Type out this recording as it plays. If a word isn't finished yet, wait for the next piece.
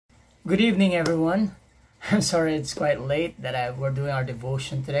Good evening, everyone. I'm sorry it's quite late that we're doing our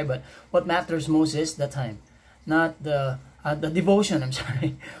devotion today, but what matters most is the time, not the devotion. I'm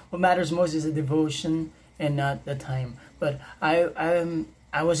sorry. What matters most is the devotion and not the time. But I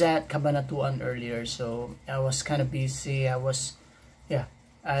was at Cabanatuan earlier, so I was kind of busy. I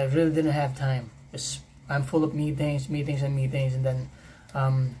really didn't have time. I'm full of meetings, and then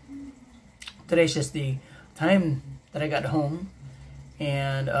um, today's just the time that I got home.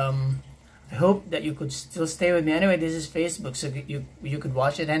 And I hope that you could still stay with me. Anyway, this is Facebook, so you could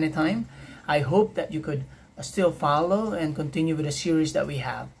watch it anytime. I hope that you could still follow and continue with the series that we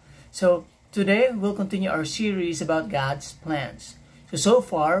have. So today we'll continue our series about God's plans. So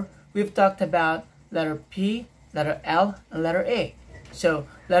far we've talked about letter P, letter L, and letter A. So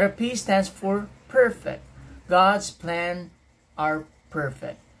letter P stands for perfect. God's plans are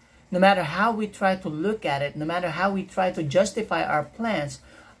perfect. No matter how we try to look at it, no matter how we try to justify our plans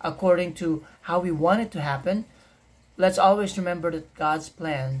according to how we want it to happen, let's always remember that God's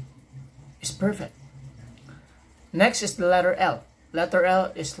plan is perfect. Next is the letter L. Letter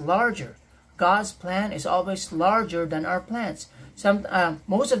L is larger. God's plan is always larger than our plans.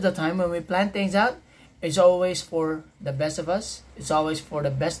 Most of the time when we plan things out, it's always for the best of us. It's always for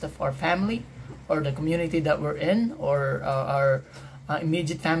the best of our family or the community that we're in or our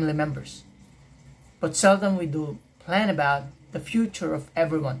immediate family members. But seldom we do plan about the future of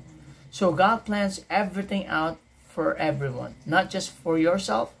everyone. So God plans everything out for everyone, not just for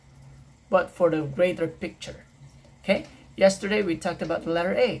yourself, but for the greater picture. Okay? Yesterday we talked about the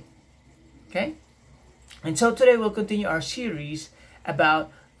letter A. Okay? And so today we'll continue our series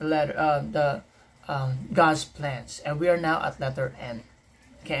about God's plans, and we are now at letter N.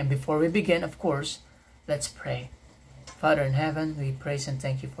 Okay, and before we begin, of course, let's pray. Father in heaven, we praise and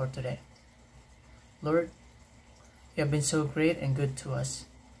thank you for today. Lord, you have been so great and good to us.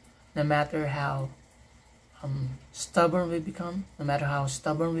 No matter how stubborn we become, no matter how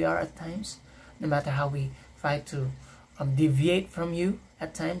stubborn we are at times, no matter how we try to deviate from you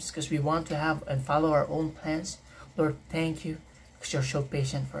at times because we want to have and follow our own plans, Lord, thank you because you're so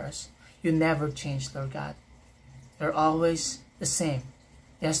patient for us. You never change, Lord God. You're always the same,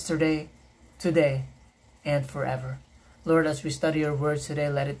 yesterday, today, and forever. Lord, as we study your words today,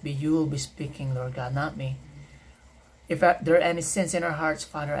 let it be you who will be speaking, Lord God, not me. If there are any sins in our hearts,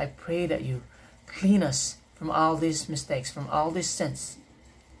 Father, I pray that you clean us from all these mistakes, from all these sins.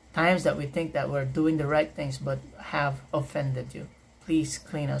 Times that we think that we're doing the right things but have offended you. Please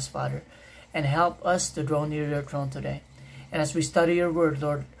clean us, Father, and help us to draw near your throne today. And as we study your word,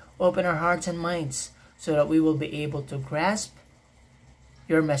 Lord, open our hearts and minds so that we will be able to grasp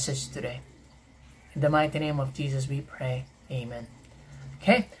your message today. In the mighty name of Jesus we pray. Amen.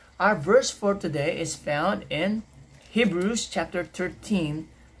 Okay, our verse for today is found in Hebrews chapter 13,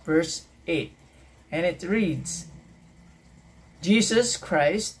 verse 8. And it reads, Jesus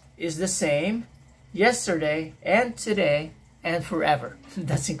Christ is the same yesterday and today and forever.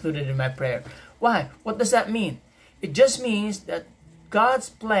 That's included in my prayer. Why? What does that mean? It just means that God's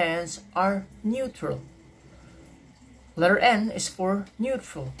plans are neutral. Letter N is for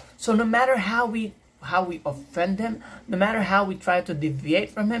neutral. So no matter how we offend him, no matter how we try to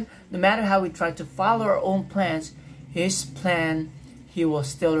deviate from him, no matter how we try to follow our own plans, his plan, he will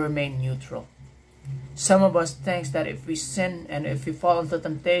still remain neutral. Some of us think that if we sin and if we fall into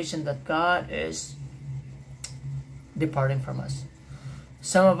temptation, that God is departing from us.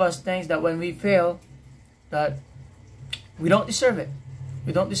 Some of us think that when we fail, that we don't deserve it.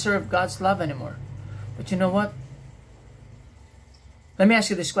 We don't deserve God's love anymore. But you know what? Let me ask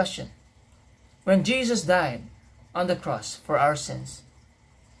you this question. When Jesus died on the cross for our sins,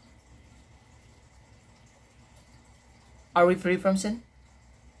 are we free from sin?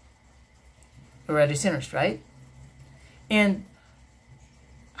 We're already sinners, right? And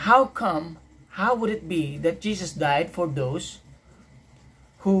how would it be that Jesus died for those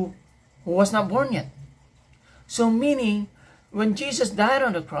who was not born yet? So meaning, when Jesus died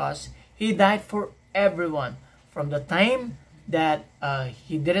on the cross, he died for everyone. From the time that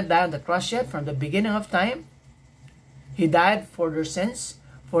he didn't die on the cross yet, from the beginning of time, he died for their sins,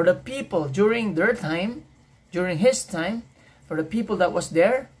 for the people during their time, during his time, for the people that was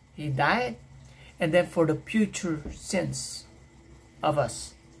there, he died, and then for the future sins of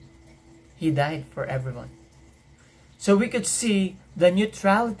us, he died for everyone. So we could see the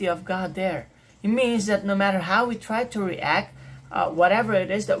neutrality of God there. It means that no matter how we try to react, whatever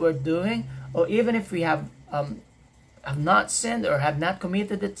it is that we're doing, or even if we have not sinned or have not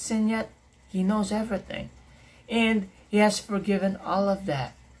committed that sin yet, he knows everything. And he has forgiven all of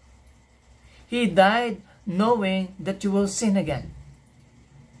that. He died knowing that you will sin again.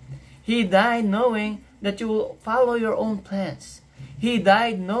 He died knowing that you will follow your own plans. He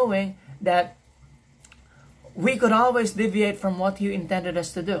died knowing that we could always deviate from what He intended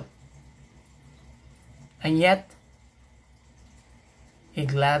us to do. And yet, He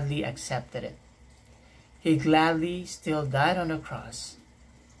gladly accepted it. He gladly still died on the cross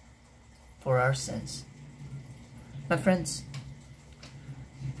for our sins. My friends,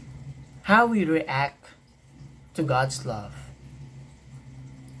 how we react to God's love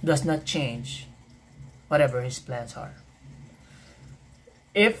does not change whatever His plans are.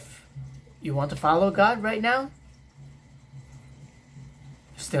 If you want to follow God right now,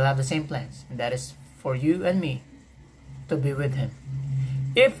 you still have the same plans, and that is for you and me to be with Him.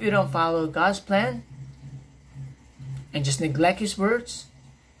 If you don't follow God's plan and just neglect His words,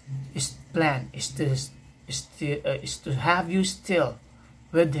 His plan is to have you still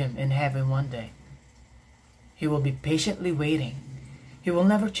with Him in heaven one day. He will be patiently waiting. He will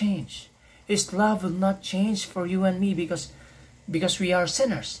never change. His love will not change for you and me because we are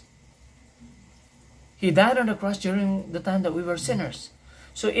sinners. He died on the cross during the time that we were sinners.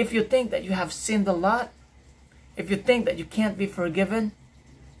 So if you think that you have sinned a lot, if you think that you can't be forgiven,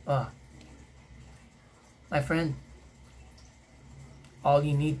 my friend, all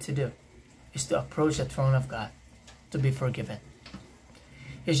you need to do is to approach the throne of God to be forgiven.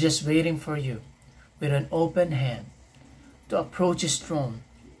 He's just waiting for you with an open hand to approach His throne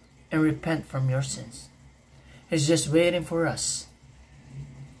and repent from your sins. He's just waiting for us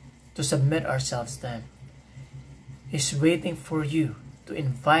to submit ourselves to Him. He's waiting for you to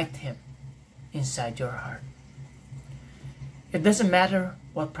invite Him inside your heart. It doesn't matter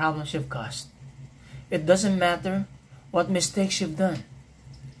what problems you've caused. It doesn't matter what mistakes you've done.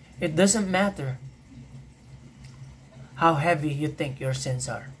 It doesn't matter how heavy you think your sins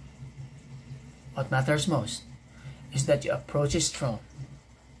are. What matters most is that you approach His throne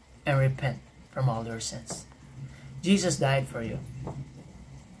and repent from all your sins. Jesus died for you.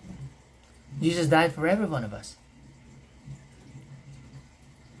 Jesus died for every one of us.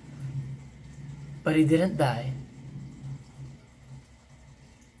 But He didn't die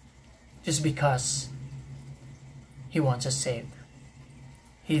just because He wants us saved.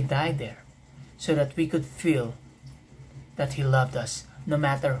 He died there so that we could feel that He loved us, no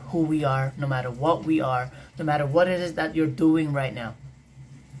matter who we are, no matter what we are, no matter what it is that you're doing right now.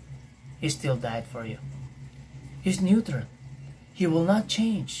 He still died for you. He's neutral. He will not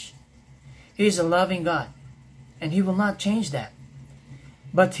change. He is a loving God, and He will not change that.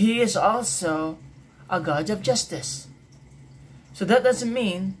 But He is also a God of justice. So that doesn't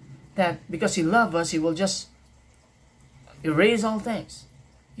mean that because He loves us, He will just erase all things.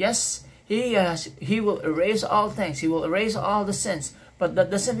 Yes, He will erase all things. He will erase all the sins. But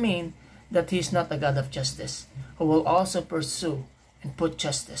that doesn't mean that He is not a God of justice, who will also pursue and put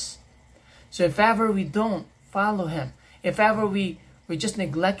justice. So if ever we don't follow Him, if ever we just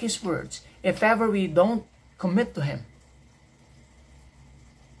neglect His words, if ever we don't commit to Him,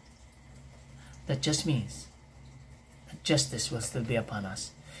 that just means that justice will still be upon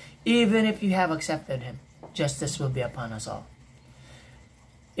us. Even if you have accepted Him, justice will be upon us all.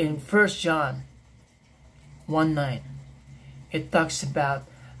 In 1 John 1:9, it talks about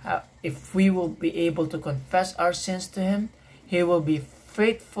how if we will be able to confess our sins to Him, He will be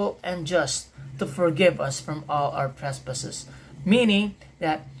faithful and just to forgive us from all our trespasses. Meaning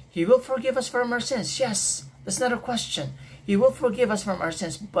that He will forgive us from our sins. Yes, that's not a question. He will forgive us from our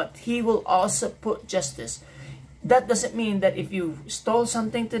sins, but He will also put justice. That doesn't mean that if you stole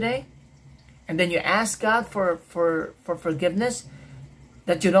something today, and then you ask God for forgiveness,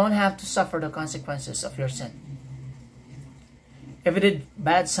 that you don't have to suffer the consequences of your sin. If you did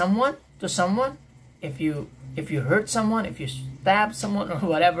bad to someone, if you hurt someone, if you stabbed someone, or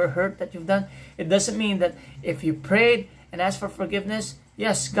whatever hurt that you've done, it doesn't mean that if you prayed and asked for forgiveness,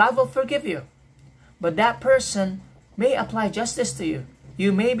 yes, God will forgive you. But that person may apply justice to you.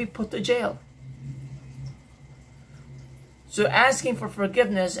 You may be put to jail. So asking for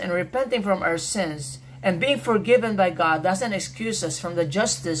forgiveness and repenting from our sins and being forgiven by God doesn't excuse us from the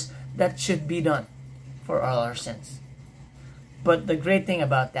justice that should be done for all our sins. But the great thing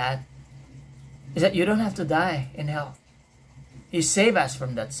about that is that you don't have to die in hell. He saved us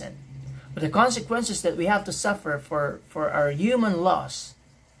from that sin. But the consequences that we have to suffer for our human loss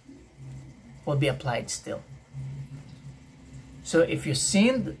will be applied still. So if you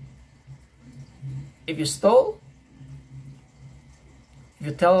sinned, if you stole, if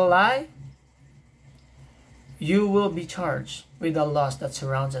you tell a lie, you will be charged with the loss that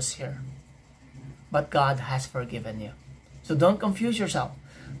surrounds us here. But God has forgiven you. So don't confuse yourself.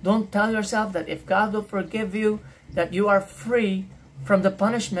 Don't tell yourself that if God will forgive you, that you are free from the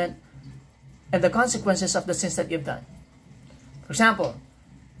punishment and the consequences of the sins that you've done. For example,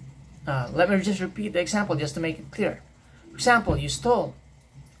 let me just repeat the example just to make it clear. For example, you stole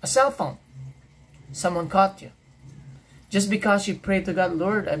a cell phone. Someone caught you. Just because you prayed to God,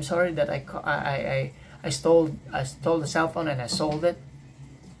 Lord, I'm sorry that I stole the cell phone and I sold it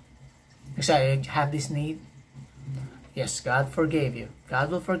because I have this need. Yes, God forgave you.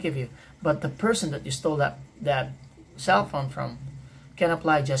 God will forgive you. But the person that you stole that cell phone from can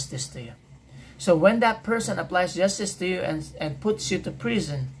apply justice to you. So when that person applies justice to you and puts you to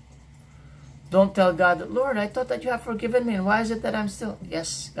prison, don't tell God, Lord, I thought that you have forgiven me, and why is it that I'm still...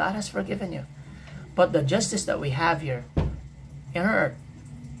 Yes, God has forgiven you. But the justice that we have here in earth,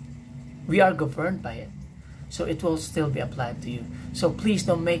 we are governed by it. So it will still be applied to you. So please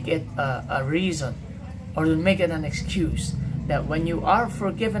don't make it a reason, or don't make it an excuse that when you are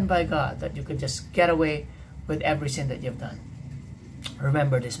forgiven by God, that you could just get away with every sin that you've done.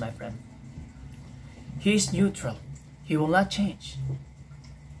 Remember this, my friend. He is neutral. He will not change.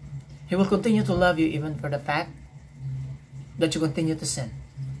 He will continue to love you even for the fact that you continue to sin.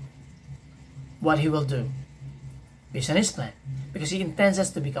 What He will do based on His plan, because He intends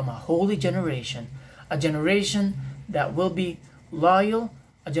us to become a holy generation, a generation that will be loyal,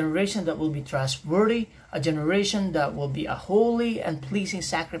 a generation that will be trustworthy, a generation that will be a holy and pleasing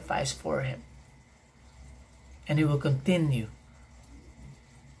sacrifice for Him. And He will continue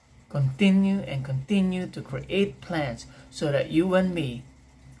and continue to create plans so that you and me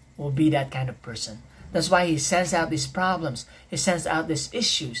will be that kind of person. That's why He sends out these problems. He sends out these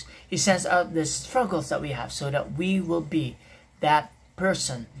issues. He sends out the struggles that we have so that we will be that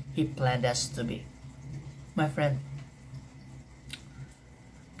person He planned us to be. My friend,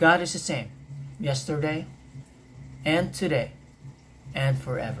 God is the same yesterday and today and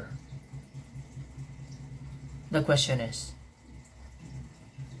forever. The question is,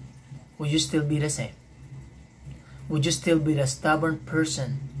 will you still be the same? Would you still be the stubborn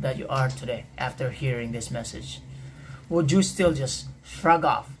person that you are today after hearing this message? Would you still just shrug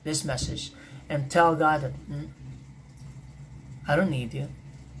off this message and tell God that, I don't need you.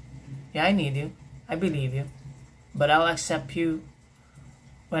 Yeah, I need you. I believe you. But I'll accept you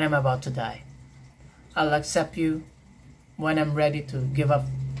when I'm about to die. I'll accept you when I'm ready to give up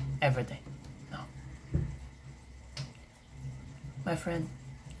everything. No. My friend,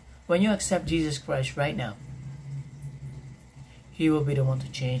 when you accept Jesus Christ right now, He will be the one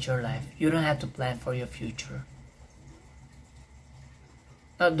to change your life. You don't have to plan for your future.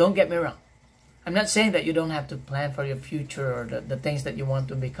 Now, don't get me wrong. I'm not saying that you don't have to plan for your future or the things that you want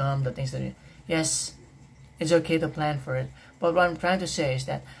to become, the things that you... Yes, it's okay to plan for it. But what I'm trying to say is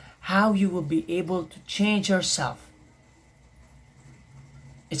that how you will be able to change yourself,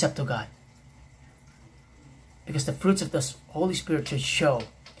 it's up to God. Because the fruits of the Holy Spirit should show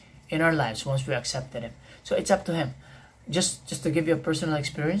in our lives once we accepted Him. So it's up to Him. Just to give you a personal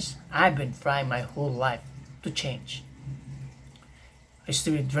experience, I've been trying my whole life to change. I used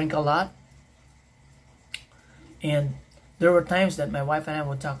to drink a lot. And there were times that my wife and I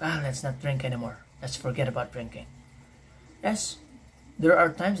would talk, let's not drink anymore. Let's forget about drinking. Yes, there are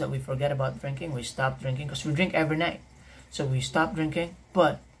times that we forget about drinking. We stop drinking because we drink every night. So we stop drinking,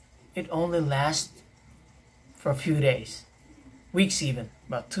 but it only lasts for a few days. Weeks even.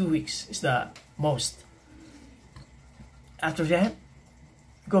 About 2 weeks is the most. After that,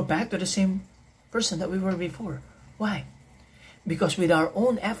 go back to the same person that we were before. Why? Because with our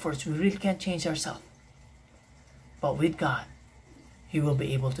own efforts, we really can't change ourselves. But with God, He will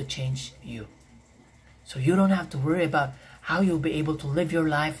be able to change you. So you don't have to worry about how you'll be able to live your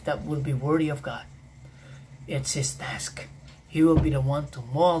life that will be worthy of God. It's His task. He will be the one to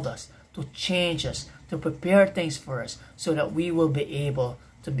mold us, to change us, to prepare things for us so that we will be able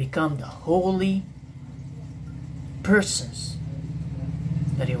to become the holy persons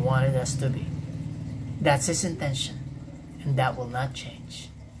that He wanted us to be. That's His intention, and that will not change.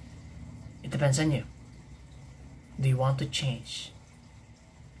 It depends on you. Do you want to change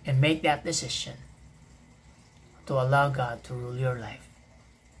and make that decision to allow God to rule your life?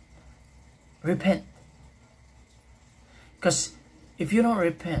 Repent. Because if you don't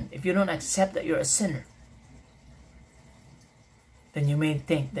repent, if you don't accept that you're a sinner, then you may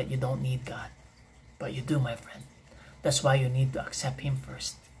think that you don't need God. But you do, my friend. That's why you need to accept Him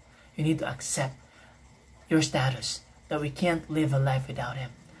first. You need to accept your status, that we can't live a life without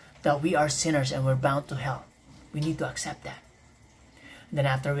Him, that we are sinners and we're bound to hell. We need to accept that. And then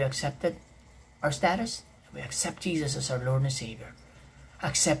after we accepted our status, we accept Jesus as our Lord and Savior.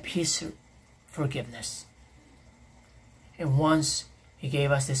 Accept His forgiveness. And once He gave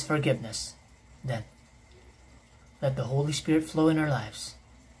us this forgiveness, then let the Holy Spirit flow in our lives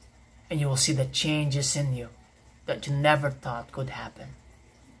And you will see the changes in you that you never thought could happen.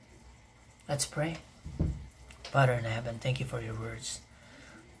 Let's pray. Father in heaven, thank you for your words.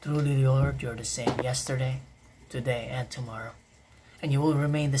 Truly, Lord, you're the same yesterday, today, and tomorrow. And you will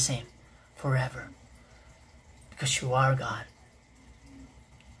remain the same forever. Because you are God.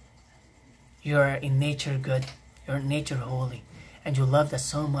 You are in nature good. You're in nature holy. And you loved us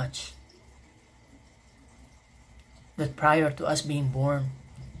so much that prior to us being born,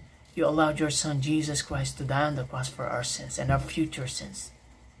 you allowed your Son Jesus Christ to die on the cross for our sins and our future sins.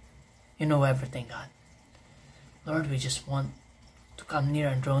 You know everything, God. Lord, we just want to come near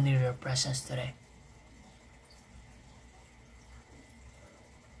and draw near your presence today.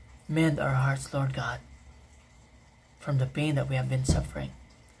 Mend our hearts, Lord God, from the pain that we have been suffering.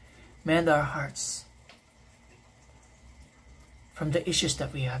 Mend our hearts from the issues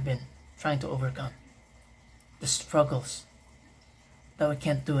that we have been trying to overcome. The struggles that we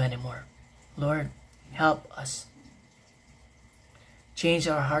can't do anymore. Lord, help us. Change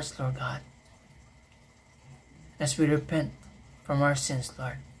our hearts, Lord God, as we repent from our sins,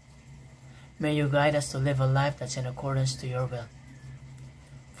 Lord. May you guide us to live a life that's in accordance to your will.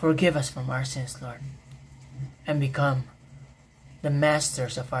 Forgive us from our sins, Lord, and become the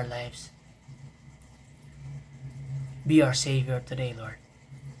masters of our lives. Be our Savior today, Lord,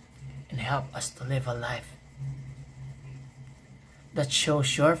 and help us to live a life that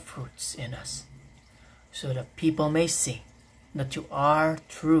shows your fruits in us, so that people may see that you are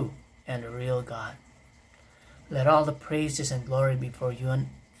true and a real God. Let all the praises and glory be for you and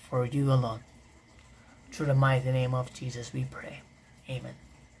for you alone. Through the mighty name of Jesus we pray. Amen.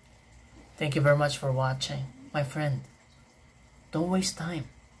 Thank you very much for watching. My friend, don't waste time.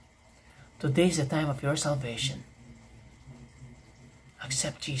 Today is the time of your salvation.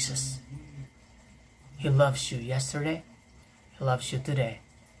 Accept Jesus. He loves you yesterday, He loves you today,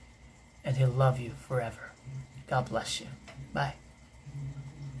 and He'll love you forever. God bless you. Bye.